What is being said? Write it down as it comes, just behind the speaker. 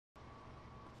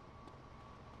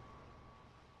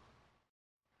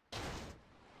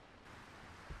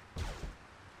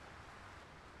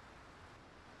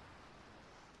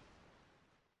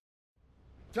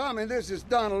Tommy, this is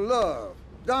Donald Love.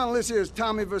 Donald, this here is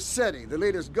Tommy Vercetti, the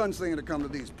latest gunslinger to come to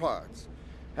these parts.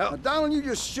 Now, Donald, you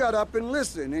just shut up and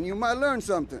listen, and you might learn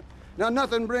something. Now,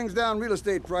 nothing brings down real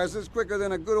estate prices quicker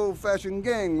than a good old-fashioned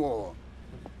gang war.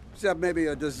 Except maybe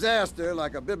a disaster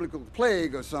like a biblical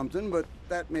plague or something, but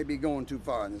that may be going too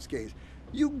far in this case.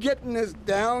 You getting this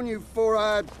down, you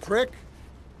four-eyed prick?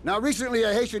 Now, recently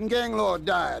a Haitian gang lord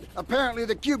died. Apparently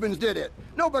the Cubans did it.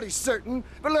 Nobody's certain,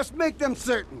 but let's make them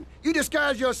certain. You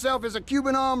disguise yourself as a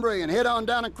Cuban hombre and head on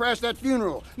down and crash that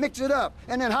funeral. Mix it up,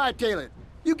 and then hightail it.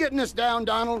 You getting this down,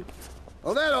 Donald?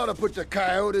 Well, that ought to put the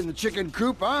coyote in the chicken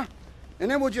coop, huh?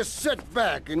 And then we'll just sit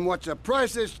back and watch the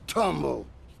prices tumble.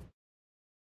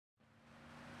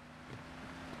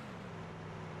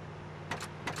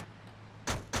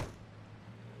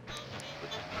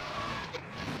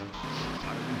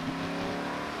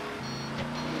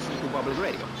 Public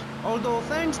radio. Although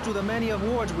thanks to the many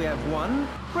awards we have won,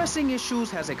 Pressing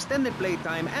Issues has extended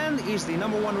playtime and is the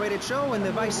 #1 rated show in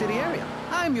the Vice City area.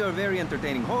 I'm your very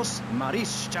entertaining host,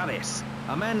 Maurice Chavez,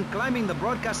 a man climbing the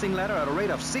broadcasting ladder at a rate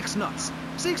of 6 knots.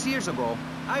 6 years ago,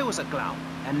 I was a clown,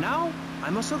 and now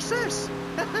I'm a success.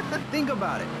 Think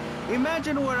about it.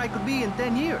 Imagine where I could be in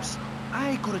 10 years.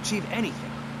 I could achieve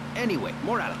anything. Anyway,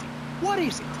 morality. What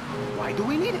is it? Why do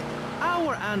we need it?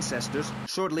 Our ancestors,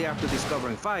 shortly after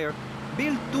discovering fire,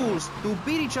 built tools to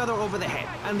beat each other over the head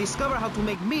and discover how to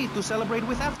make meat to celebrate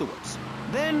with afterwards.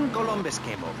 Then Columbus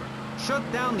came over, shut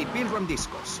down the Pilgrim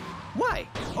Discos. Why?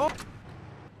 Oh.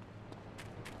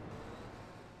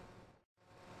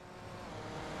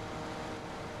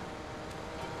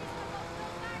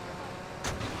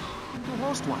 To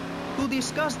host one. To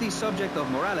discuss the subject of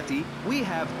morality, we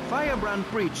have firebrand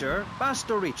preacher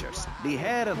Pastor Richards, the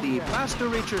head of the Pastor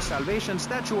Richards Salvation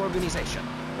Statue Organization,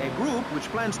 a group which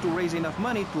plans to raise enough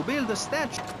money to build a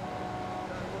statue.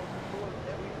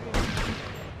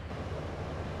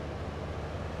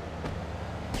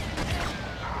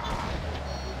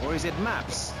 Or is it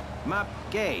MAPS? Map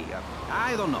K?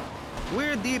 I don't know.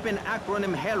 We're deep in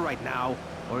acronym hell right now,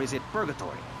 or is it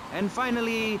purgatory? And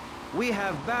finally, we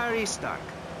have Barry Stark,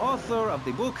 author of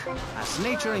the book As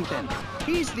Nature Intended.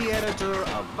 He's the editor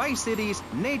of Vice City's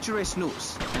Naturist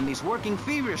News, and is working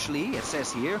feverishly, it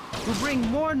says here, to bring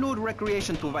more nude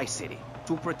recreation to Vice City.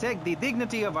 To protect the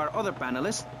dignity of our other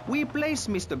panelists, we place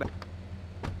Mr. Mega!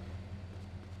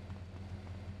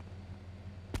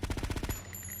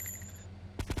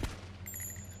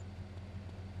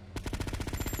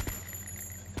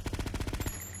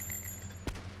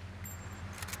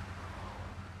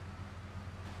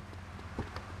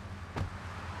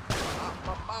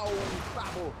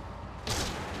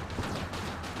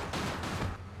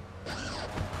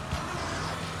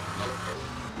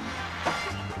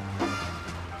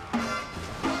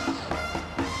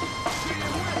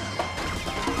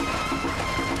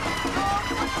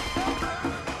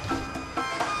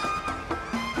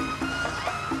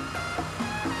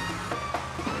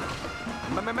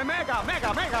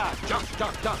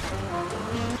 Jump!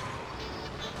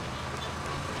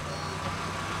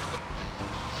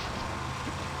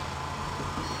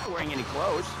 Wearing any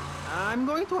clothes? I'm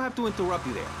going to have to interrupt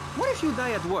you there. What if you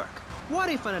die at work? What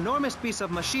if an enormous piece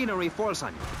of machinery falls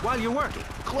on you while you're working?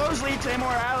 Clothes lead to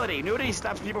immorality. Nudity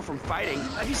stops people from fighting.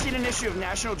 Have you seen an issue of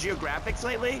National Geographic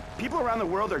lately? People around the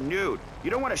world are nude. You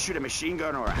don't want to shoot a machine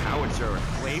gun or a howitzer or a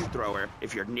flamethrower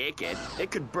if you're naked.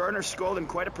 It could burn or scald in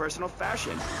quite a personal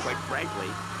fashion, quite frankly.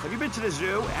 Have you been to the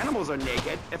zoo? Animals are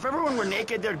naked. If everyone were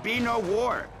naked, there'd be no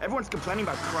war. Everyone's complaining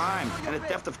about crime and the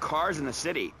theft of cars in the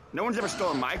city. No one's ever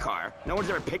stolen my car. No one's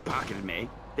ever pickpocketed me.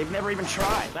 They've never even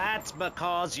tried. That's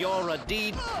because you're a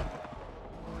deep...